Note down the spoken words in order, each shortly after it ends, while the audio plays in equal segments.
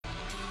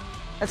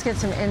Let's get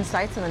some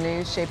insights on the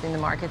news shaping the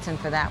markets. And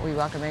for that, we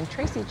welcome in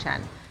Tracy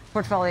Chen,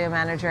 Portfolio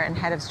Manager and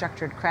Head of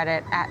Structured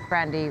Credit at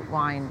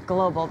Brandywine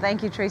Global.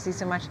 Thank you, Tracy,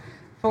 so much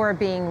for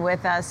being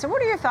with us. So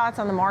what are your thoughts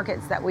on the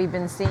markets that we've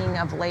been seeing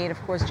of late?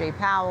 Of course, Jay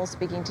Powell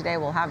speaking today.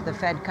 We'll have the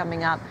Fed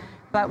coming up.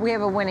 But we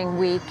have a winning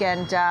week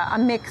and a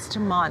mixed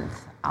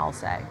month, I'll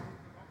say.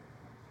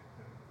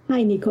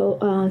 Hi,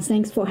 Nico.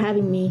 Thanks for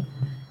having me.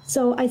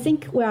 So I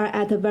think we are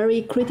at a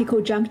very critical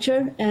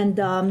juncture, and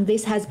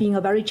this has been a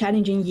very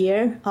challenging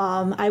year.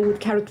 I would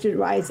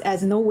characterize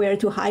as nowhere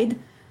to hide.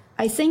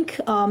 I think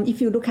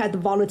if you look at the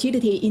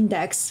volatility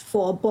index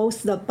for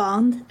both the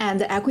bond and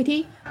the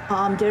equity,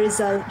 there is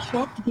a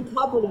sharp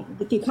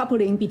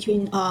decoupling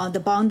between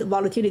the bond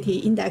volatility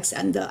index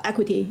and the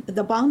equity.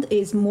 The bond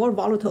is more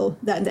volatile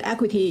than the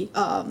equity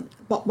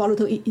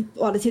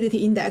volatility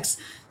index.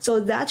 So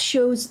that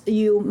shows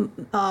you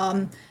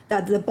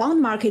that the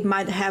bond market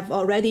might have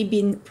already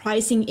been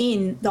pricing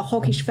in the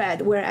hawkish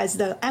Fed, whereas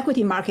the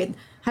equity market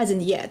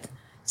hasn't yet.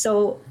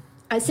 So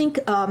I think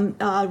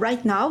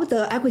right now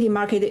the equity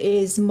market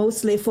is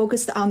mostly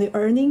focused on the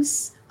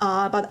earnings,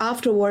 but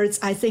afterwards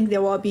I think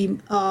there will be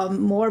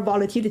more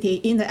volatility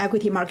in the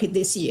equity market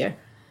this year.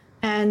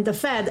 And the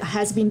Fed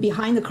has been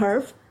behind the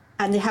curve,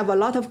 and they have a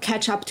lot of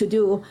catch up to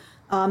do.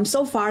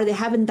 So far they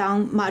haven't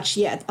done much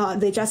yet.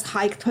 They just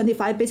hiked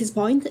 25 basis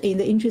points in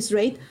the interest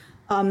rate.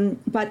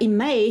 But in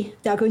May,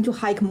 they're going to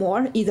hike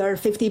more, either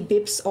 50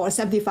 bips or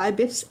 75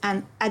 bips.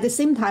 And at the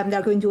same time,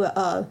 they're going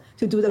to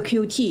do the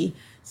QT.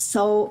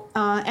 So,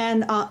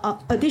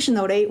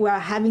 additionally, we're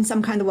having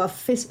some kind of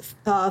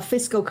a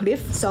fiscal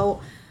cliff. So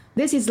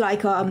this is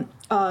like a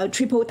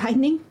triple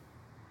tightening.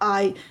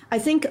 I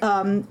think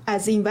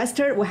as an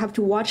investor, we have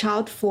to watch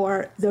out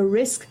for the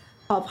risk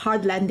of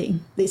hard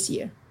landing this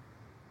year.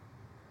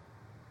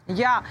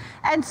 Yeah,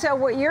 and so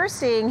what you're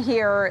seeing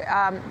here,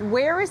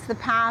 where is the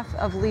path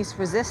of least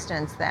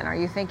resistance then? Are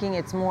you thinking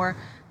it's more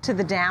to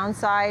the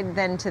downside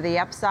than to the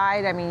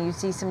upside? I mean, you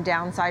see some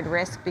downside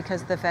risk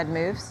because the Fed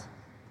moves?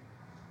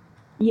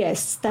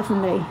 Yes,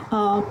 definitely.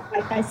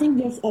 I think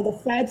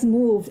the Fed's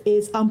move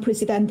is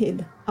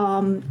unprecedented.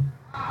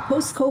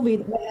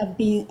 Post-COVID, we have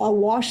been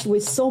awash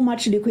with so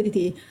much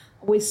liquidity,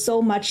 with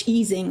so much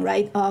easing,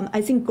 right?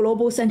 I think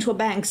global central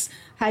banks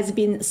has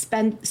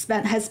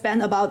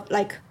spent about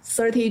like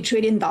 $30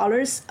 trillion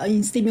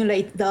in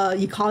stimulate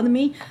the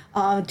economy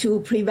to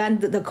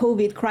prevent the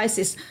COVID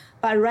crisis.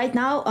 But right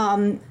now,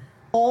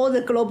 all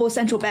the global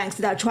central banks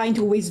that are trying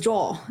to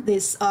withdraw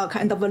this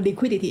kind of a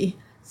liquidity.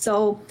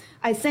 So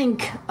I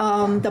think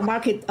the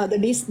market,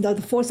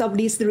 the force of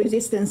least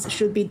resistance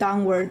should be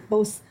downward,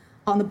 both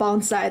on the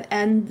bond side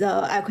and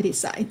the equity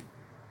side.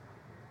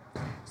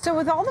 So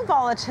with all the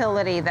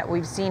volatility that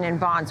we've seen in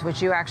bonds,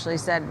 which you actually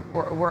said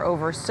were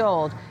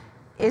oversold,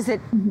 is it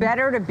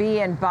better to be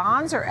in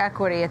bonds or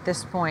equity at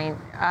this point,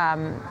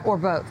 or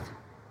both?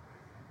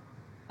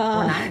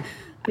 I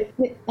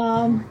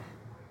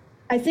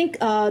think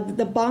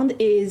the bond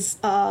is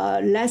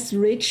less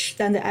rich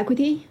than the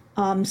equity.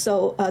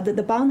 So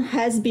the bond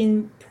has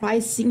been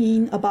pricing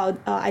in about,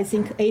 I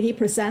think,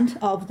 80%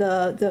 of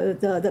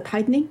the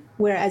tightening,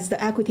 whereas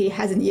the equity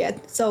hasn't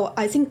yet. So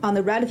I think on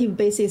a relative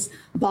basis,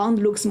 bond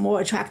looks more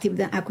attractive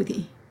than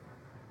equity.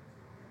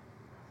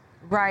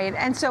 Right.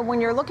 And so when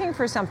you're looking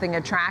for something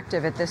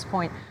attractive at this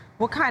point,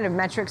 what kind of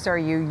metrics are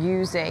you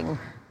using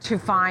to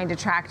find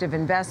attractive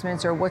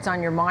investments, or what's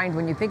on your mind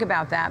when you think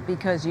about that?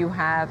 Because you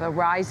have a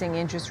rising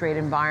interest rate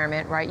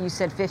environment, right? You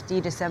said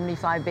 50 to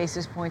 75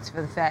 basis points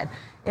for the Fed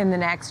in the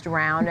next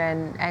round,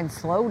 and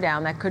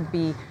slowdown that could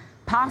be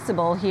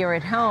possible here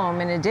at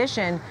home. In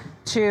addition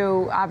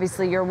to,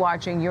 obviously, you're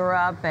watching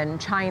Europe and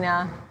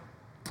China.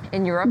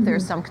 In Europe,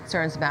 there's some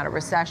concerns about a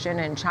recession.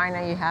 In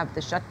China, you have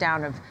the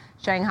shutdown of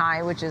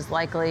Shanghai, which is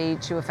likely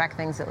to affect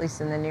things, at least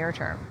in the near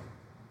term.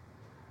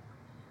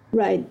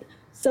 Right.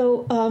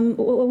 So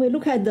when we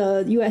look at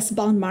the U.S.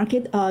 bond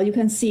market, you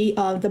can see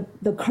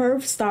the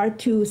curve start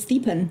to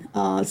steepen,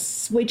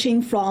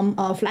 switching from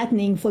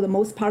flattening for the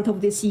most part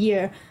of this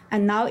year,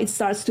 and now it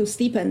starts to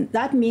steepen.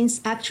 That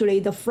means actually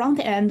the front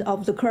end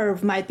of the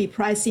curve might be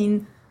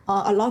pricing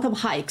a lot of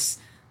hikes.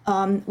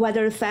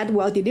 Whether Fed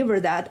will deliver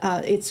that,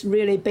 it's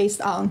really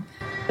based on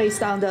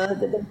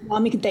the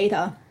economic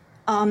data.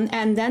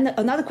 And then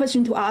another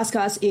question to ask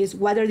us is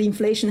whether the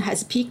inflation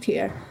has peaked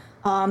here.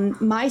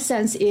 My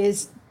sense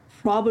is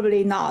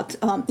probably not.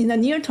 In the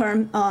near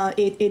term,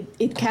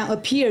 it can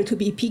appear to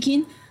be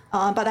peaking,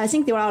 but I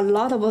think there are a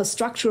lot of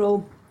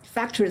structural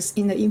factors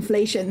in the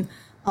inflation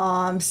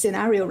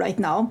scenario right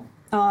now.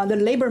 The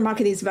labor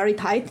market is very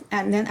tight,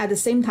 and then at the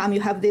same time,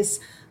 you have this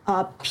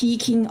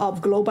peaking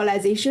of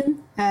globalization.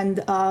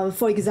 And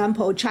for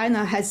example,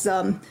 China has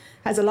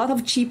a lot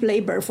of cheap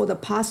labor for the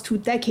past 2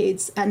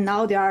 decades, and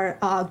now they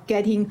are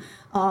getting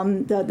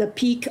the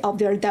peak of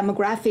their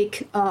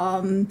demographic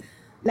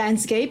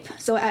landscape.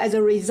 So as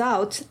a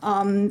result,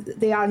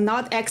 they are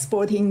not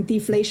exporting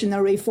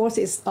deflationary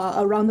forces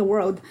around the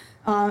world.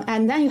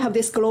 And then you have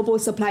this global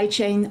supply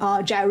chain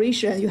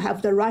gyration. You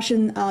have the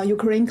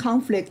Russian-Ukraine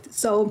conflict.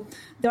 So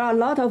there are a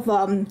lot of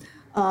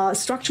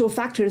structural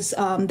factors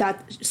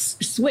that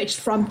switch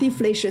from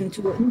deflation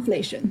to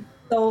inflation.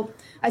 So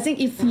I think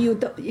if you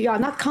are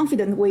not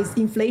confident with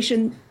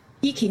inflation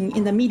peaking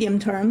in the medium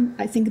term,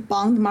 I think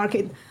bond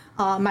market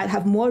might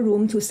have more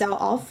room to sell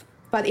off.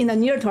 But in the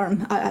near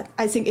term,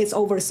 I think it's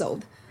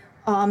oversold.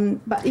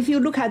 But if you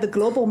look at the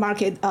global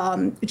market,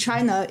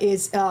 China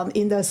is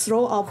in the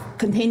throes of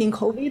containing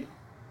COVID,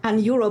 and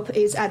Europe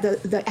is at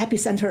the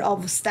epicenter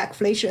of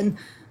stagflation.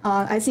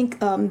 I think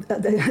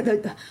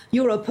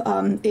Europe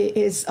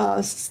is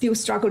still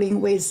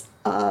struggling with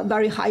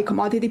very high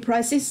commodity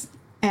prices,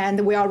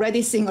 and we're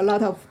already seeing a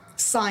lot of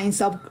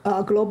signs of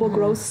global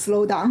growth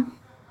slowdown.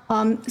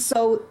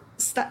 So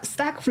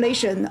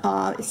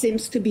stagflation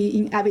seems to be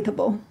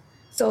inevitable.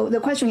 So the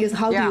question is,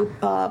 how do you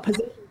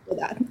position for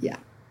that? Yeah.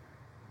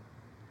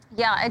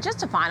 Yeah, and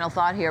just a final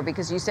thought here,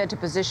 because you said to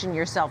position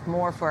yourself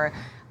more for,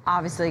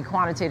 obviously,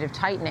 quantitative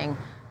tightening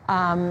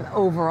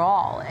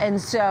overall. And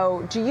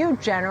so do you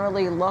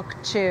generally look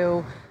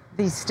to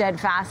these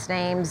steadfast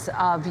names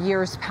of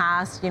years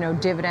past,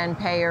 dividend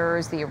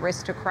payers, the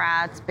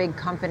aristocrats, big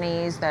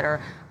companies that are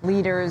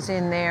leaders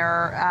in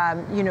their,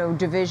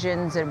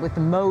 divisions and with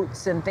the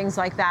moats and things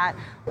like that?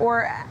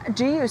 Or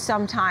do you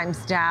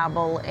sometimes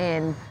dabble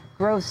in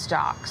growth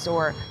stocks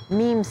or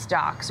meme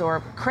stocks or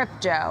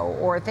crypto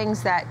or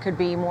things that could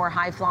be more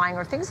high flying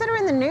or things that are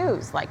in the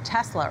news like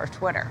Tesla or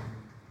Twitter?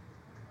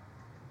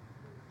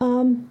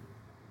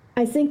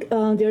 I think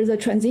there's a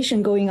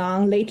transition going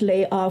on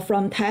lately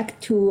from tech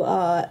to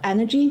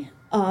energy.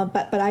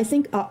 But I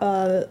think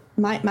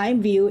my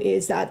view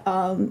is that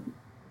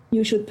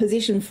you should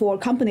position for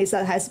companies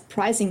that has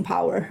pricing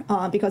power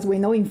because we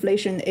know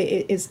inflation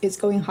is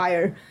going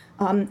higher.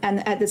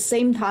 And at the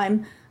same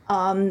time,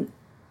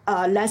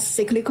 less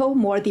cyclical,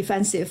 more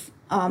defensive.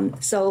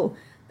 So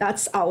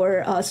that's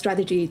our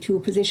strategy to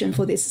position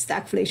for this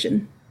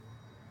stagflation.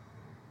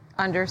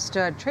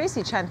 Understood.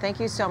 Tracy Chen, thank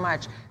you so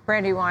much.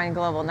 Brandywine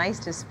Global, nice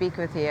to speak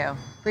with you.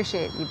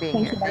 Appreciate you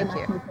being here. Thank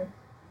you.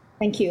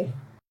 Thank you.